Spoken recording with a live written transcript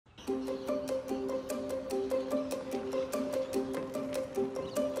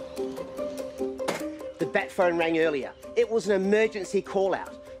The bat phone rang earlier. It was an emergency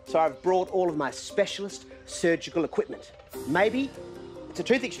call-out, so I've brought all of my specialist surgical equipment. Maybe it's a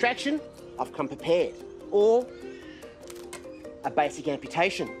tooth extraction, I've come prepared. Or a basic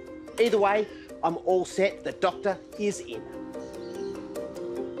amputation. Either way, I'm all set. The doctor is in.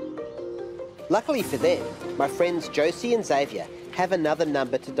 Luckily for them, my friends Josie and Xavier have another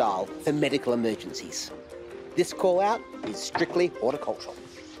number to dial for medical emergencies. This call-out is strictly horticultural.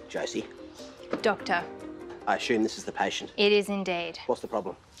 Josie. Doctor. I assume this is the patient. It is indeed. What's the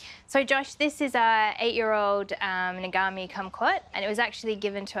problem? So Josh, this is our 8-year-old Nagami Cumquat, and it was actually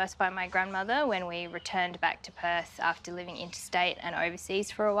given to us by my grandmother when we returned back to Perth after living interstate and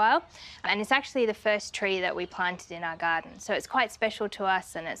overseas for a while. And it's actually the first tree that we planted in our garden, so it's quite special to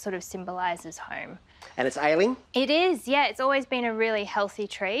us and it sort of symbolises home. And it's ailing? It is, yeah. It's always been a really healthy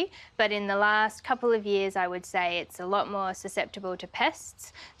tree, but in the last couple of years, I would say it's a lot more susceptible to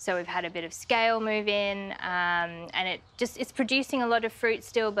pests. So we've had a bit of scale move in, and it's producing a lot of fruit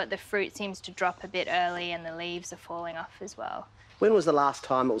still, but the fruit seems to drop a bit early and the leaves are falling off as well. When was the last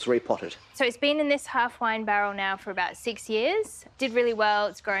time it was repotted? So it's been in this half wine barrel now for about 6 years. Did really well.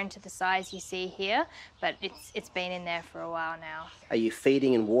 It's grown to the size you see here, but it's been in there for a while now. Are you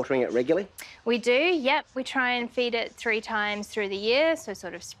feeding and watering it regularly? We do, yep. We try and feed it 3 times through the year, so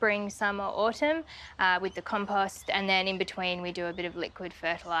sort of spring, summer, autumn, with the compost, and then in between we do a bit of liquid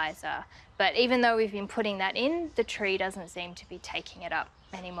fertiliser. But even though we've been putting that in, the tree doesn't seem to be taking it up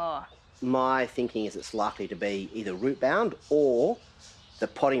anymore. My thinking is it's likely to be either root bound or the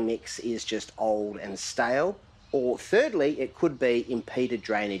potting mix is just old and stale, or thirdly, it could be impeded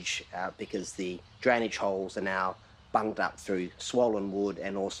drainage because the drainage holes are now bunged up through swollen wood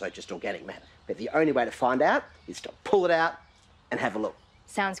and also just organic matter. But the only way to find out is to pull it out and have a look.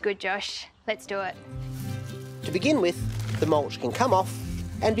 Sounds good, Josh. Let's do it. To begin with, the mulch can come off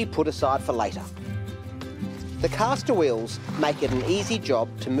and be put aside for later. The caster wheels make it an easy job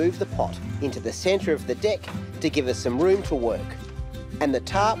to move the pot into the centre of the deck to give us some room to work. And the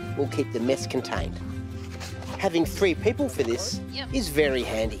tarp will keep the mess contained. Having 3 people for this is very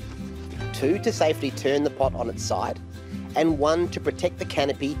handy. 2 to safely turn the pot on its side, and 1 to protect the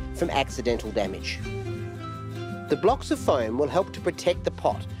canopy from accidental damage. The blocks of foam will help to protect the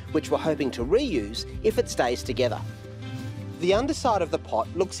pot, which we're hoping to reuse if it stays together. The underside of the pot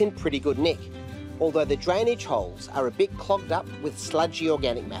looks in pretty good nick, although the drainage holes are a bit clogged up with sludgy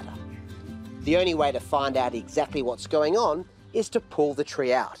organic matter. The only way to find out exactly what's going on is to pull the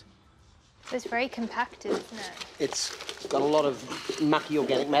tree out. It's very compacted, isn't it? It's got a lot of mucky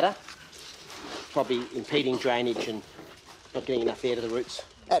organic matter, probably impeding drainage and not getting enough air to the roots.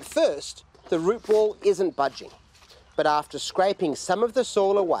 At first, the root ball isn't budging, but after scraping some of the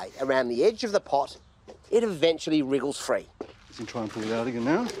soil away around the edge of the pot, it eventually wriggles free. You can try and pull it out again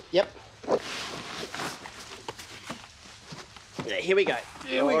now. Yep. Yeah, here we go.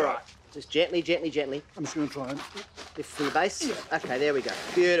 Here we go. All right. Just gently, gently, gently. I'm just going to try and... Lift from the base? Yeah. OK, there we go.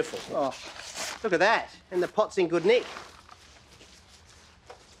 Beautiful. Oh. Look at that. And the pot's in good nick.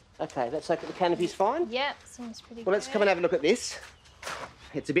 OK, let's hope that the canopy's fine. Yep, seems pretty good. Well, let's come and have a look at this.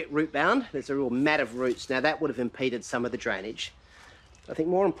 It's a bit root bound. There's a real mat of roots. Now, that would have impeded some of the drainage. I think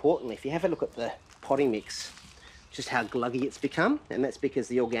more importantly, if you have a look at the potting mix, just how gluggy it's become, and that's because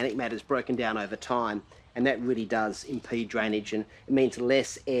the organic matter's broken down over time, and that really does impede drainage, and it means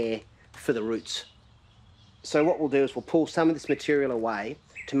less air for the roots. So what we'll do is we'll pull some of this material away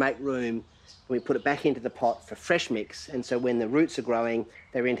to make room, and we put it back into the pot for fresh mix, and so when the roots are growing,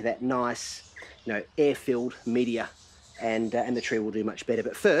 they're into that nice, air-filled media, and the tree will do much better.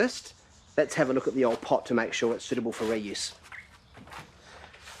 But first, let's have a look at the old pot to make sure it's suitable for reuse.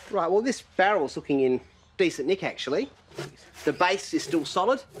 Right, well, this barrel's looking in decent nick, actually. The base is still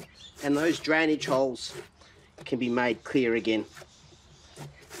solid, and those drainage holes can be made clear again.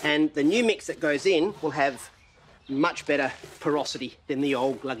 And the new mix that goes in will have much better porosity than the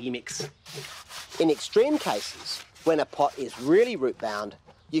old gluggy mix. In extreme cases, when a pot is really root bound,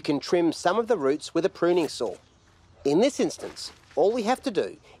 you can trim some of the roots with a pruning saw. In this instance, all we have to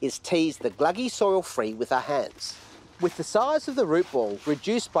do is tease the gluggy soil free with our hands. With the size of the root ball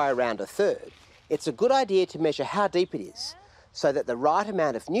reduced by around 1/3, it's a good idea to measure how deep it is, so that the right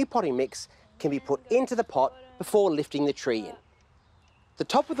amount of new potting mix can be put into the pot before lifting the tree in. The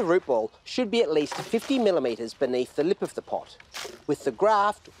top of the root ball should be at least 50 millimetres beneath the lip of the pot, with the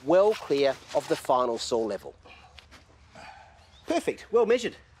graft well clear of the final soil level. Perfect, well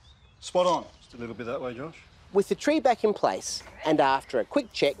measured. Spot on. Just a little bit that way, Josh. With the tree back in place, and after a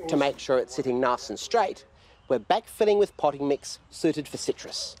quick check to make sure it's sitting nice and straight, we're backfilling with potting mix suited for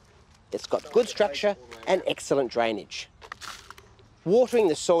citrus. It's got good structure and excellent drainage. Watering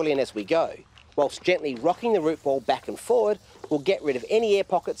the soil in as we go whilst gently rocking the root ball back and forward will get rid of any air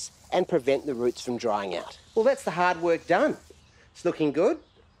pockets and prevent the roots from drying out. Well, that's the hard work done. It's looking good.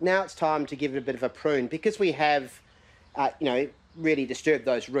 Now it's time to give it a bit of a prune because we have, really disturbed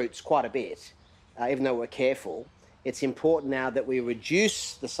those roots quite a bit, even though we're careful. It's important now that we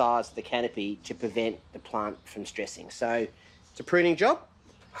reduce the size of the canopy to prevent the plant from stressing. So it's a pruning job.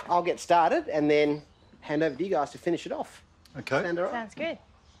 I'll get started and then hand over to you guys to finish it off. Okay. Sound all right? Sounds good.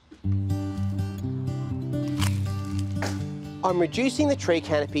 I'm reducing the tree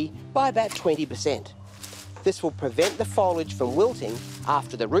canopy by about 20%. This will prevent the foliage from wilting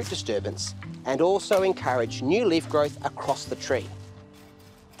after the root disturbance and also encourage new leaf growth across the tree.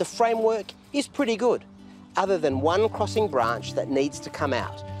 The framework is pretty good, other than one crossing branch that needs to come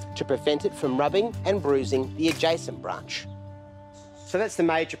out to prevent it from rubbing and bruising the adjacent branch. So that's the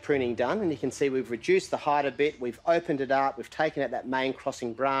major pruning done, and you can see we've reduced the height a bit, we've opened it up, we've taken out that main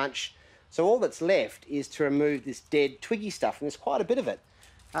crossing branch. So all that's left is to remove this dead twiggy stuff, and there's quite a bit of it.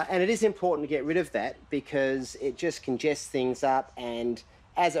 And it is important to get rid of that because it just congests things up, and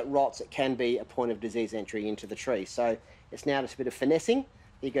as it rots, it can be a point of disease entry into the tree. So it's now just a bit of finessing.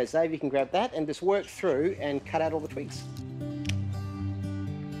 There you go, Xavier, you can grab that and just work through and cut out all the twigs.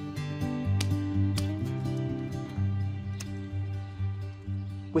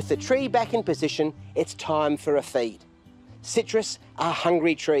 With the tree back in position, it's time for a feed. Citrus are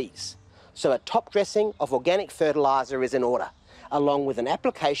hungry trees, so a top dressing of organic fertiliser is in order, along with an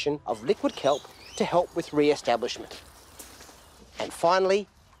application of liquid kelp to help with re-establishment. And finally,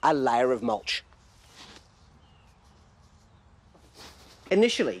 a layer of mulch.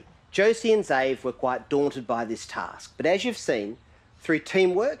 Initially, Josie and Xavier were quite daunted by this task, but as you've seen, through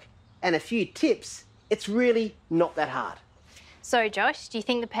teamwork and a few tips, it's really not that hard. So, Josh, do you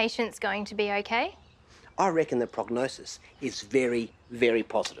think the patient's going to be okay? I reckon the prognosis is very, very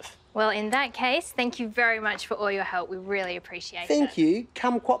positive. Well, in that case, thank you very much for all your help. We really appreciate it. Thank you,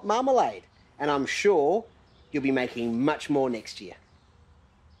 Kumquat Marmalade. And I'm sure you'll be making much more next year.